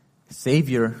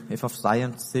 Savior, if of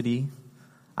Zion's city,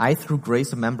 I through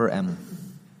grace a member am.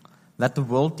 Let the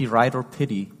world deride or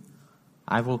pity,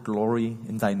 I will glory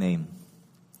in thy name.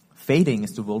 Fading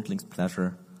is the worldling's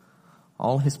pleasure,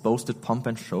 all his boasted pomp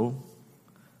and show.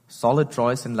 Solid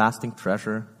joys and lasting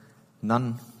treasure,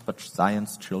 none but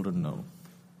Zion's children know.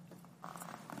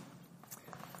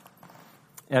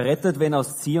 Er rettet, wenn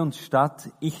aus Zions Stadt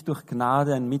ich durch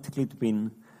Gnade ein Mitglied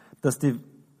bin.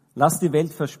 Lass die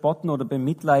Welt verspotten oder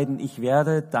bemitleiden, ich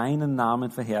werde deinen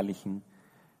Namen verherrlichen.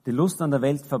 Die Lust an der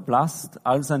Welt verblasst,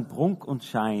 all sein Prunk und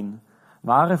Schein.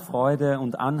 Wahre Freude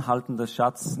und anhaltender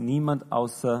Schatz, niemand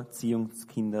außer Zions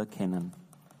Kinder kennen.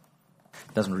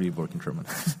 Doesn't really work in German.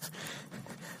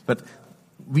 But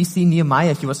we see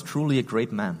Nehemiah, he was truly a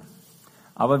great man.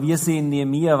 Aber wir sehen,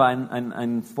 Nehemia war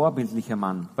ein vorbildlicher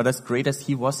Mann. But as great as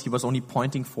he was only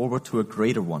pointing forward to a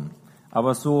greater one.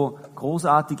 Aber so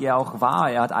großartig er auch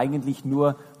war, er hat eigentlich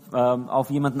nur auf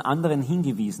jemanden anderen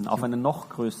hingewiesen, auf einen noch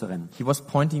größeren. He was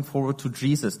pointing forward to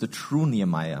Jesus, the true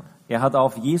Nehemiah. Er hat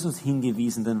auf Jesus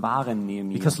hingewiesen, den wahren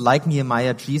Nehemia. Because like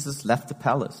Nehemiah, Jesus left the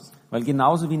palace. Weil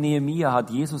genauso wie Nehemia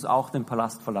hat Jesus auch den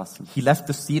Palast verlassen. He left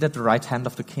the seat at the right hand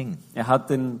of the king. Er hat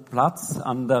den Platz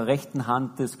an der rechten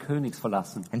Hand des Königs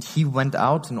verlassen. And he went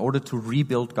out in order to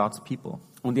rebuild God's people.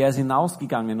 Und er ist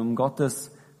hinausgegangen, um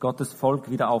Gottes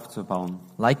Volk wieder aufzubauen.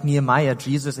 Like Nehemiah,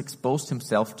 Jesus exposed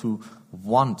himself to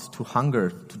want, to hunger,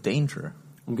 to danger.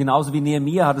 Und genauso wie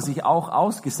Nehemia hat er sich auch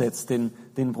ausgesetzt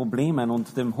den Problemen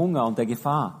und dem Hunger und der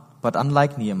Gefahr. But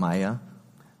unlike Nehemiah,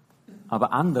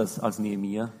 aber anders als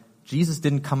Nehemia, Jesus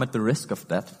didn't come at the risk of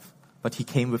death, but he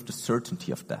came with the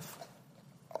certainty of death.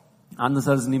 Anders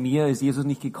als Nehemia ist Jesus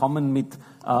nicht gekommen mit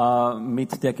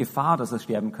der Gefahr, dass er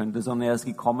sterben könnte, sondern er ist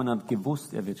gekommen und hat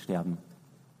gewusst, er wird sterben.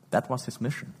 That was his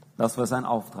mission. Das war sein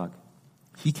Auftrag.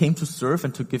 He came to serve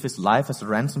and to give his life as a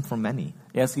ransom for many.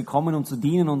 Er ist gekommen, um zu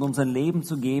dienen und um sein Leben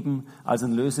zu geben als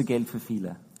ein Lösegeld für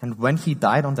viele. And when he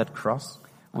died on that cross,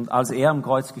 und als er am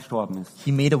Kreuz gestorben ist,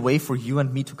 he made a way for you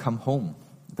and me to come home.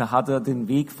 Da hat er den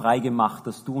Weg frei gemacht,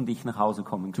 dass du und ich nach Hause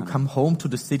kommen können. To come home to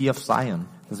the city of Zion.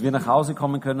 Dass wir nach Hause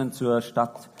kommen können zur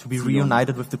Stadt To be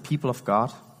reunited with the people of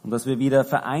God. Und dass wir wieder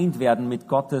vereint werden mit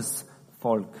Gottes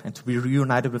Volk. And to be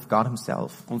reunited with God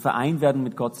himself. Und vereint werden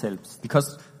mit Gott selbst.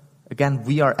 Because Again,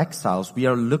 we are exiles. We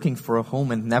are looking for a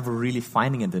home and never really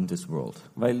finding it in this world.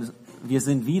 Weil wir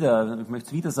sind wieder, ich möchte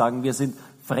es wieder sagen, wir sind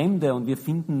Fremde und wir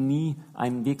finden nie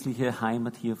eine wirkliche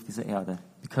Heimat hier auf dieser Erde.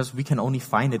 Because we can only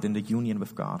find it in the union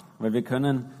with God. Weil wir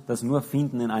können das nur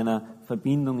finden in einer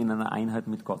Verbindung, in einer Einheit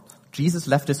mit Gott. Jesus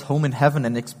left his home in heaven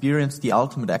and experienced the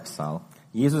ultimate exile.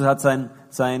 Jesus hat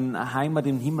sein Heimat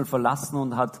im Himmel verlassen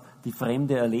und hat die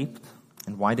Fremde erlebt.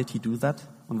 And why did he do that?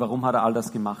 Und warum hat er all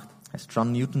das gemacht? As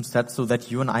John Newton said, so that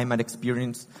you and I might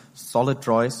experience solid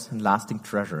joys and lasting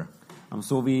treasure.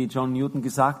 So wie John Newton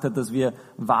gesagt hat, dass wir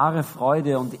wahre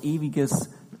Freude und ewiges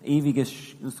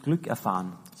Glück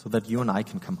erfahren. So that you and I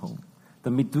can come home.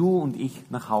 Damit du und ich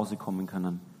nach Hause kommen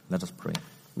können. Let us pray.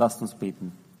 Lasst uns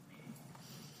beten.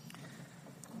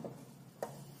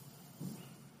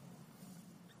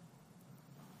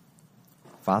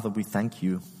 Father, we thank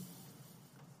you.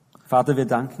 Vater, wir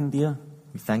danken dir,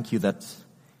 We thank you that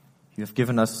you have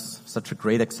given us such a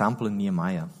great example in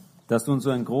Nehemiah. dass du uns so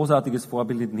ein großartiges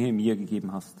Vorbild in Nehemia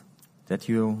gegeben hast. That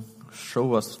you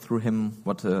show us through him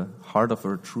what the heart of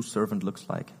a true servant looks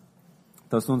like.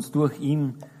 Dass du uns durch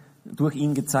ihn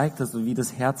gezeigt hast, wie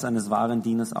das Herz eines wahren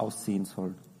Dieners aussehen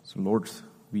soll. So Lord,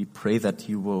 we pray that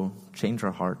you will change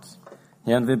our hearts.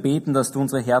 Herr, und wir beten, dass du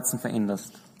unsere Herzen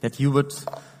veränderst. That you would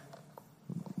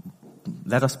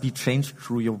let us be changed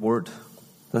through your word.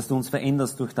 Dass du uns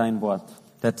veränderst durch dein Wort.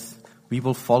 That we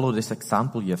will follow this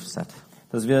example you have set.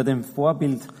 Dass wir deinem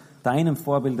Vorbild,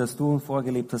 das du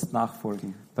vorgelebt hast,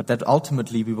 nachfolgen. But that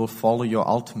ultimately we will follow your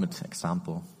ultimate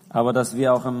example. Aber dass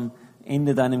wir auch am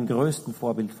Ende deinem größten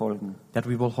Vorbild folgen. That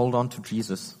we will hold on to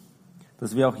Jesus.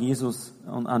 Dass wir auch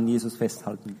an Jesus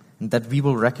festhalten. And that we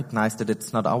will recognize that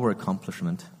it's not our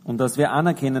accomplishment, Und dass wir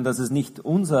anerkennen, dass es nicht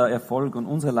unser Erfolg und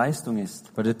unsere Leistung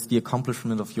ist, but it's the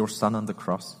accomplishment of your Son on the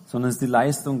cross. sondern es ist die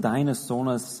Leistung deines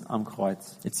Sohnes am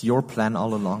Kreuz. It's your plan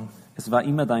all along. Es war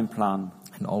immer dein Plan.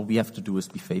 And all we have to do is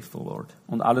be faithful, Lord.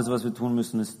 Und alles, was wir tun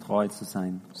müssen, ist treu zu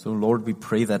sein. So Lord, we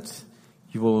pray that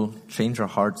you will change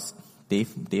our hearts day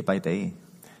by day.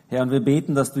 Herr, und wir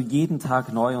beten, dass du jeden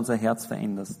Tag neu unser Herz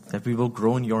veränderst. That we will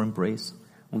grow in your embrace.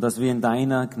 Und dass wir in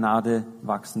deiner Gnade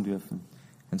wachsen dürfen.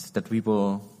 And that we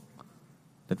will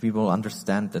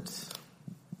understand that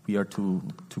we are to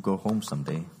go home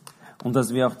someday. Und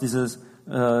dass wir auch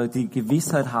die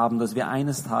Gewissheit haben, dass wir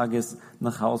eines Tages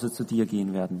nach Hause zu dir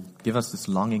gehen werden. Give us this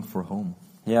longing for home.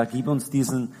 Herr, gib uns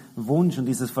diesen Wunsch und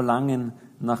dieses Verlangen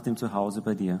nach dem Zuhause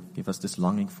bei dir. Give us this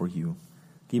longing for you.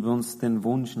 Gib uns den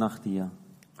Wunsch nach dir.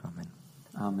 Amen.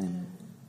 Amen.